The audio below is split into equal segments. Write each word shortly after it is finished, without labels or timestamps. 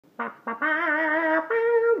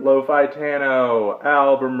Lo-Fi Tano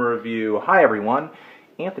album review. Hi everyone,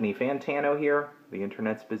 Anthony Fantano here, the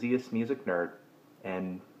internet's busiest music nerd.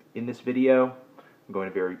 And in this video, I'm going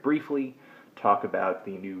to very briefly talk about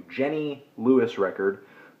the new Jenny Lewis record,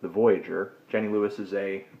 the Voyager. Jenny Lewis is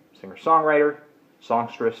a singer-songwriter,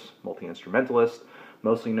 songstress, multi-instrumentalist,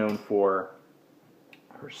 mostly known for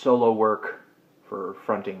her solo work, for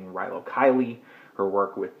fronting Rilo Kiley, her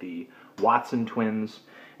work with the Watson twins,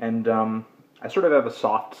 and I sort of have a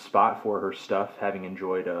soft spot for her stuff, having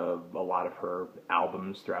enjoyed a lot of her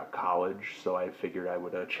albums throughout college, so I figured I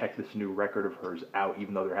would check this new record of hers out,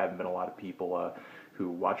 even though there haven't been a lot of people who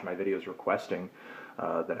watch my videos requesting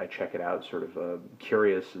that I check it out, sort of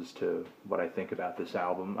curious as to what I think about this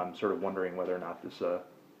album. I'm sort of wondering whether or not this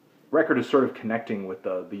record is sort of connecting with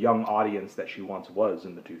the young audience that she once was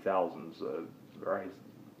in the 2000s,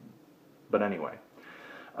 but anyway.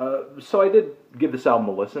 So I did give this album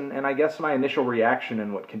a listen, and I guess my initial reaction,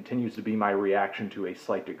 and what continues to be my reaction to a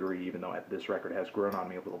slight degree, even though this record has grown on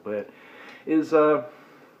me a little bit, is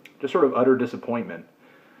just sort of utter disappointment.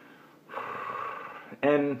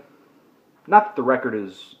 And not that the record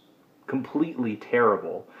is completely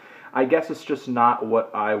terrible. I guess it's just not what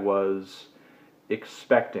I was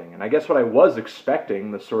expecting. And I guess what I was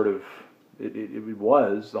expecting, the sort of, it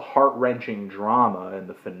was the heart-wrenching drama and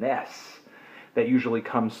the finesse that usually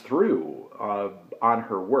comes through on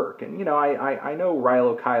her work. And, you know, I know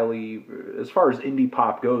Rilo Kiley, as far as indie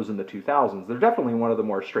pop goes in the 2000s, they're definitely one of the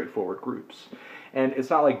more straightforward groups. And it's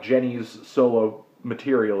not like Jenny's solo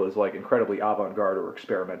material is like incredibly avant-garde or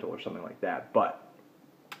experimental or something like that. But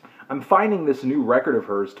I'm finding this new record of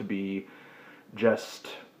hers to be just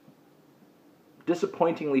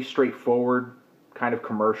disappointingly straightforward, kind of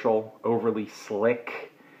commercial, overly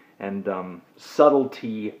slick, and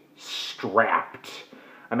subtlety strapped.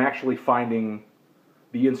 I'm actually finding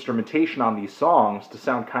the instrumentation on these songs to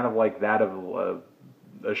sound kind of like that of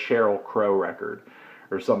a Sheryl Crow record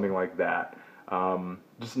or something like that.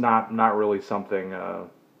 Just not really something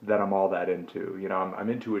that I'm all that into. You know, I'm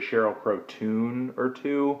into a Sheryl Crow tune or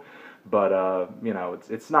two, but you know,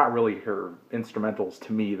 it's not really her instrumentals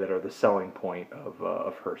to me that are the selling point of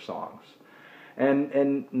her songs.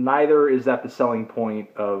 And neither is that the selling point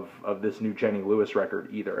of this new Jenny Lewis record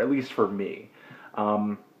either, at least for me.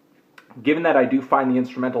 Given that I do find the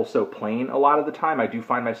instrumental so plain a lot of the time, I do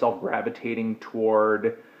find myself gravitating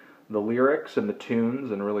toward the lyrics and the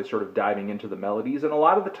tunes and really sort of diving into the melodies. And a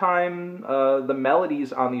lot of the time, the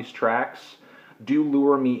melodies on these tracks do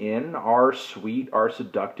lure me in, are sweet, are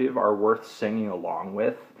seductive, are worth singing along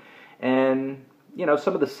with. And you know,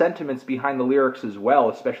 some of the sentiments behind the lyrics as well,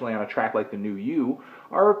 especially on a track like The New You,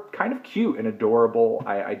 are kind of cute and adorable.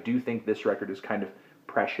 I do think this record is kind of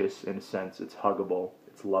precious in a sense. It's huggable,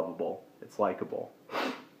 it's lovable, it's likable.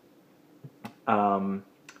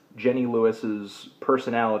 Jenny Lewis's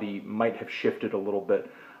personality might have shifted a little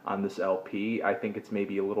bit on this LP. I think it's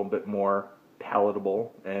maybe a little bit more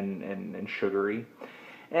palatable and sugary.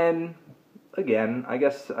 And again, I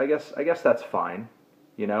guess that's fine.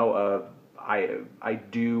 You know, I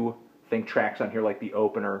do think tracks on here like the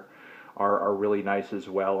opener are really nice as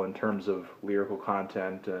well in terms of lyrical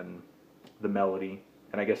content and the melody,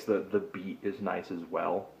 and I guess the beat is nice as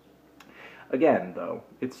well. Again, though,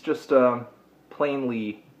 it's just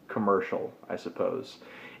plainly commercial, I suppose.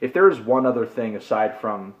 If there is one other thing aside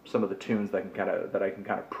from some of the tunes that I can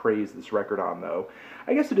kind of praise this record on, though,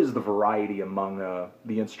 I guess it is the variety among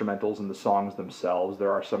the instrumentals and the songs themselves.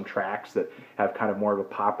 There are some tracks that have kind of more of a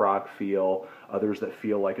pop rock feel, others that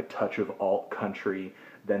feel like a touch of alt country.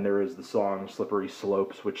 Then there is the song Slippery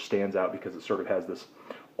Slopes, which stands out because it sort of has this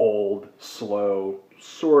old, slow,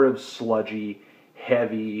 sort of sludgy,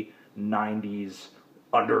 heavy 90s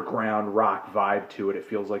underground rock vibe to it. It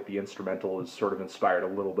feels like the instrumental is sort of inspired a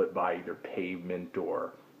little bit by either Pavement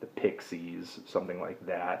or the Pixies, something like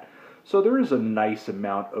that. So there is a nice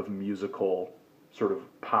amount of musical sort of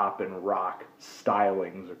pop and rock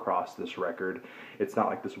stylings across this record. It's not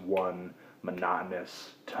like this one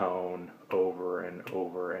monotonous tone over and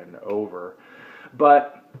over and over.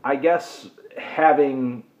 But I guess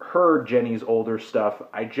having heard Jenny's older stuff,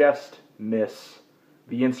 I just miss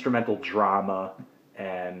the instrumental drama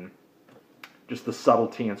and just the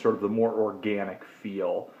subtlety and sort of the more organic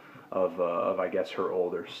feel of I guess, her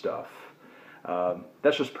older stuff.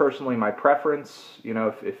 That's just personally my preference. You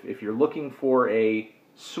know, if you're looking for a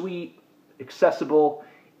sweet, accessible,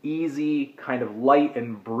 easy, kind of light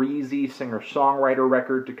and breezy singer-songwriter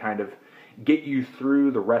record to kind of get you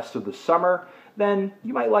through the rest of the summer, then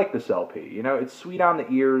you might like this LP. You know, it's sweet on the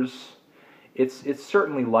ears. It's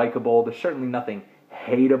certainly likable. There's certainly nothing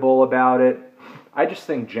hateable about it. I just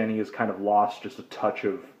think Jenny has kind of lost just a touch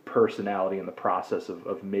of personality in the process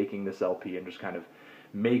of making this LP and just kind of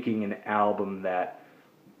making an album that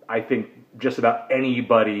I think just about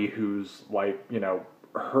anybody who's like, you know,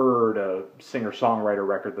 heard a singer-songwriter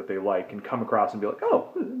record that they like can come across and be like, oh,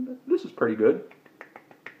 this is pretty good.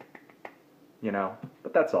 You know,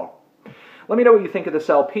 but that's all. Let me know what you think of this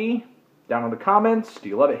LP down in the comments. Do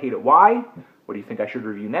you love it, hate it, why? What do you think I should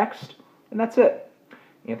review next? And that's it.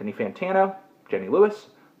 Anthony Fantano, Jenny Lewis,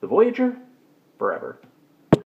 The Voyager, forever.